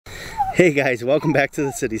Hey guys, welcome back to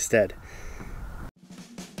the Citystead.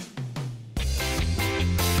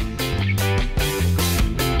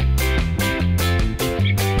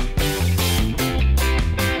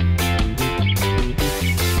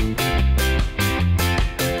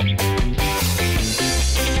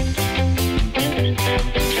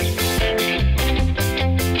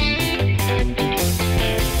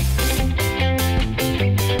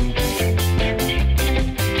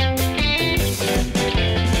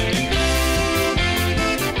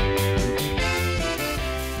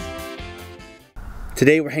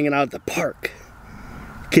 Today we're hanging out at the park.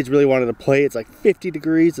 Kids really wanted to play. It's like 50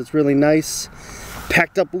 degrees. It's really nice.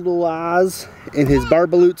 Packed up little Oz in his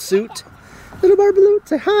Barbaloot suit. Little Barbaloot,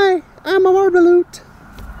 say hi. I'm a Barbaloot.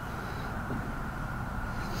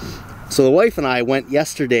 So the wife and I went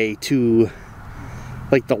yesterday to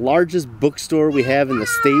like the largest bookstore we have in the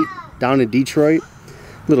state down in Detroit.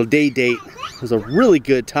 Little day date. It was a really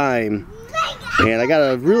good time. And I got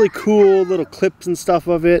a really cool little clips and stuff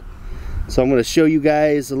of it. So I'm going to show you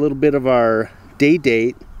guys a little bit of our day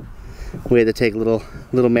date. We had to take little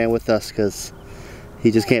man with us because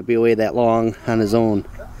he just can't be away that long on his own.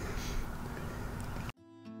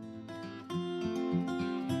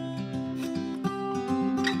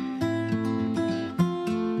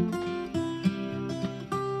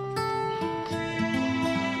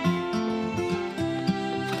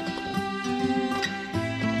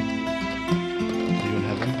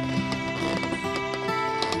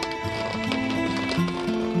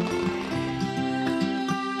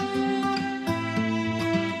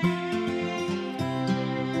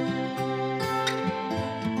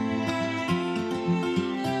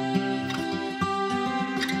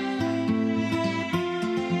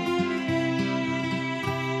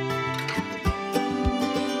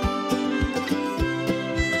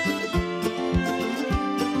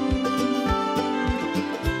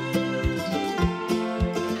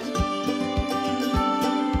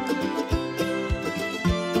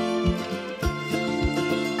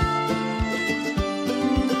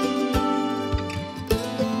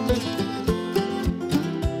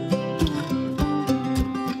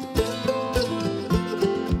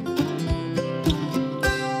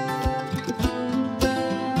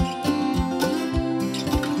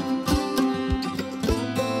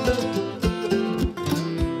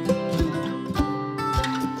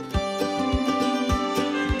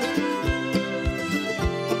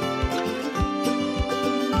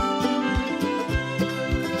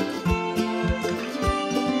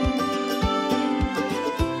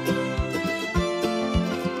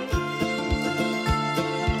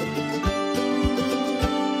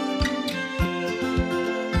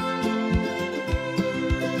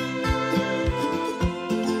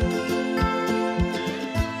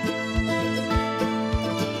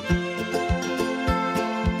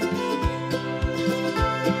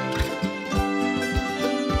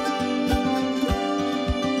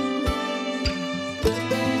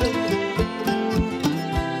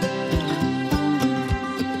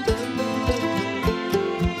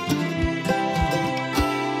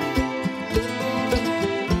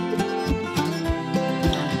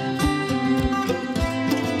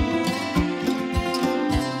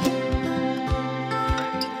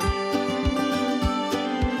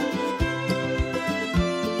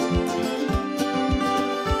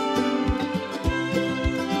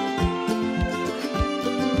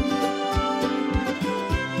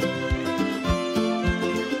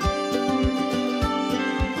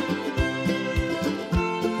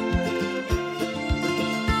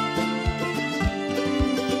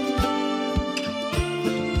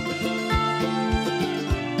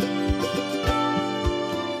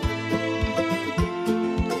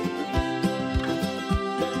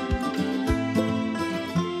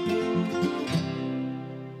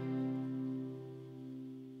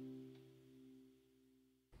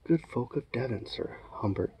 Good folk of Devon, sir,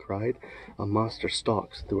 Humbert cried, a monster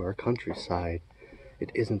stalks through our countryside.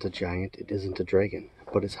 It isn't a giant, it isn't a dragon,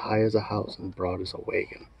 but as high as a house and broad as a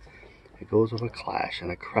wagon. It goes with a clash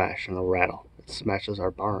and a crash and a rattle. It smashes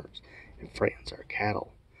our barns, it frightens our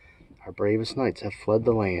cattle. Our bravest knights have fled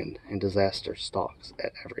the land, and disaster stalks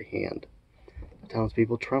at every hand. The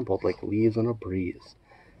townspeople trembled like leaves on a breeze.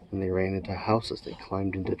 When they ran into houses, they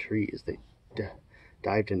climbed into trees. They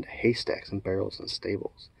dived into haystacks and barrels and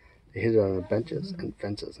stables. They hid it under benches and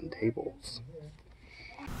fences and tables.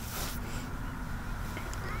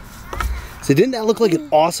 So didn't that look like an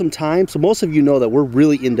awesome time? So most of you know that we're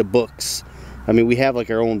really into books. I mean, we have like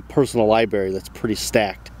our own personal library that's pretty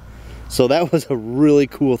stacked. So that was a really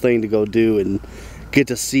cool thing to go do and get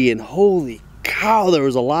to see. And holy cow, there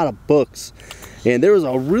was a lot of books. And there was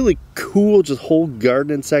a really cool, just whole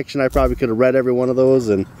gardening section. I probably could have read every one of those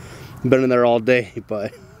and been in there all day,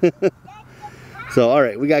 but. So, all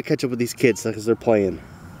right, we gotta catch up with these kids because they're playing. Do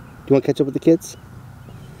you want to catch up with the kids?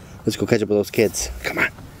 Let's go catch up with those kids. Come on.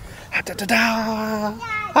 Da, da, da.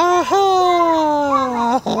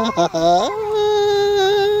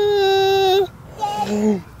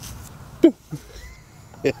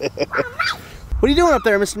 What are you doing up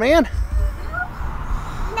there, Mr. Man?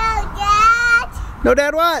 No, Dad. No,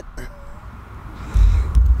 Dad, what?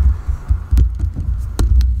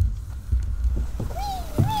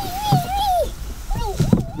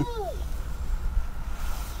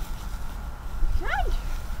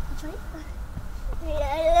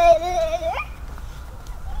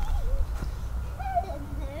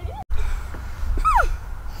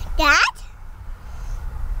 Dad?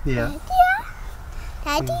 Yeah.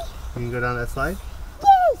 Daddy? You can go down that slide?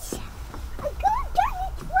 Yes. I'm going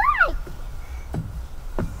down this slide.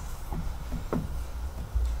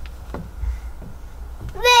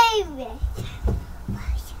 Baby.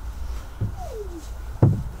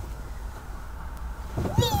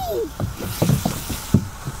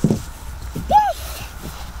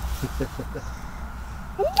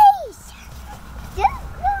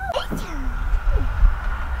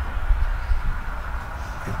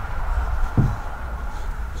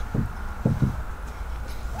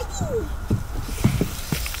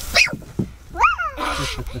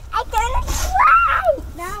 I done it right!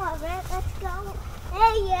 Now let's go.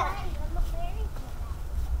 Hey,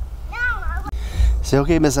 now Say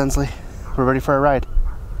okay, Miss Ensley. We're ready for a ride.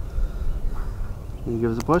 Can you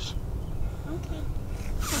give us a push? okay.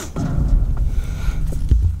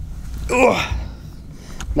 Ugh.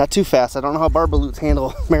 Not too fast. I don't know how barbaloots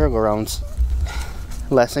handle merry-go-rounds.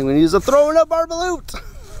 Last thing we need is a throwing up barbaloot.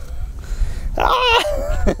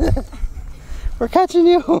 Ah! We're catching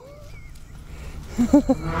you.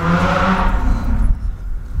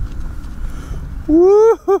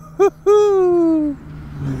 Woo-hoo-hoo-hoo.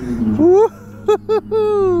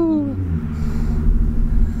 Woo-hoo-hoo-hoo.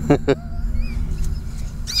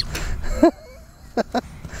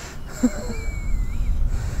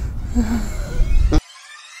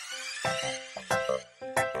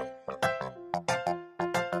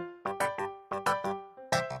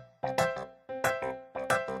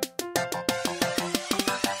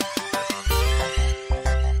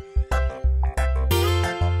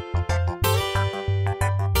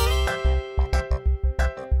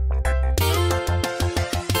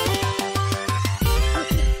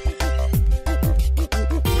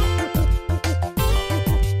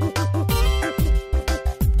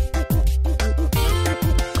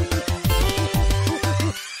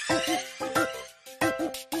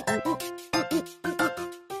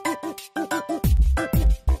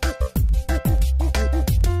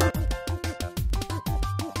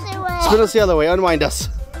 Spin us the other way, unwind us.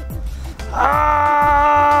 Ah,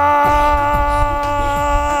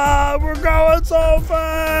 we're going so fast!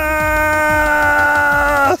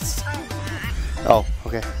 Oh,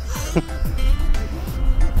 okay.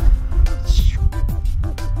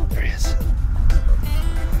 There he is.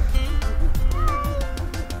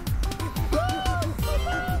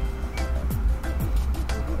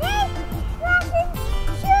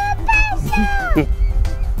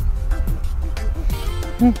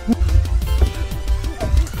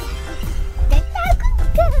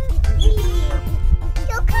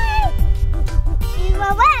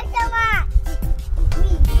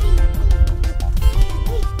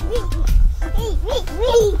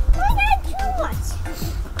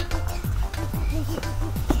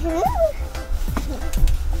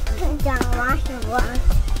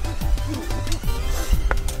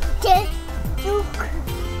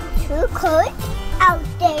 Too cold out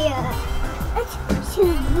there. It's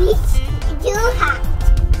too weak. You have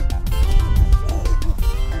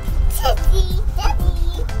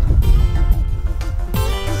Daddy.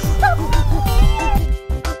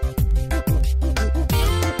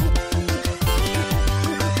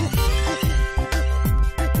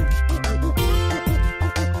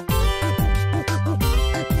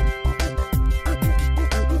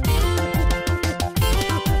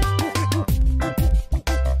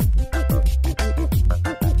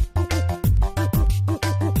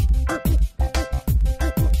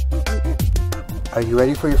 Are you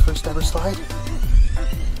ready for your first ever slide?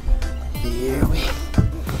 Here we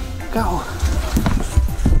go.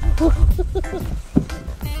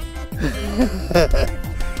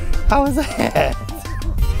 How was that?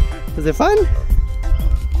 Was it fun?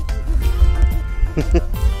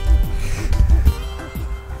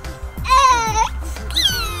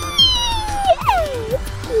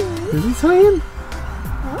 Is he swinging?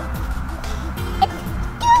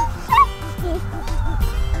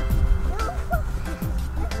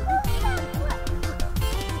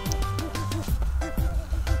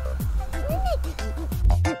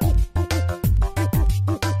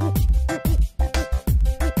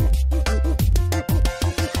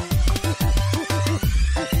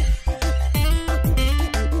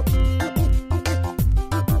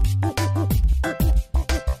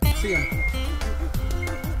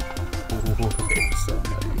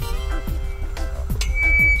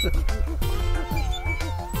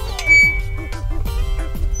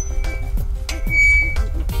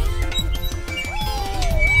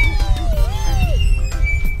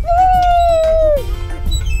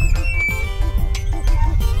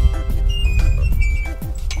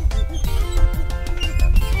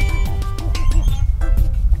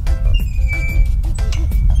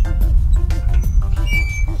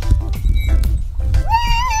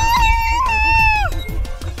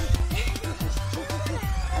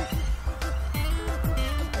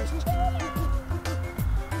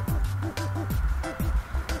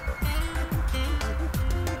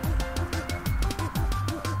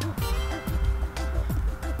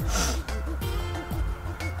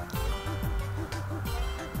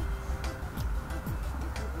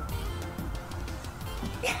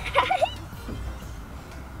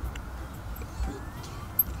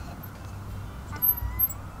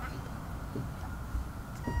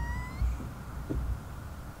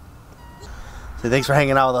 So thanks for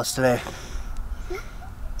hanging out with us today.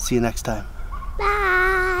 See you next time.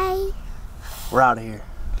 Bye. We're out of here.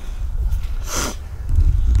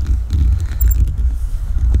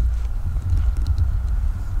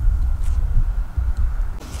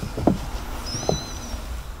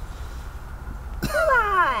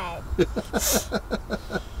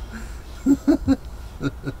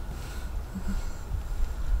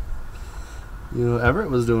 You know, Everett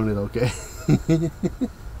was doing it okay.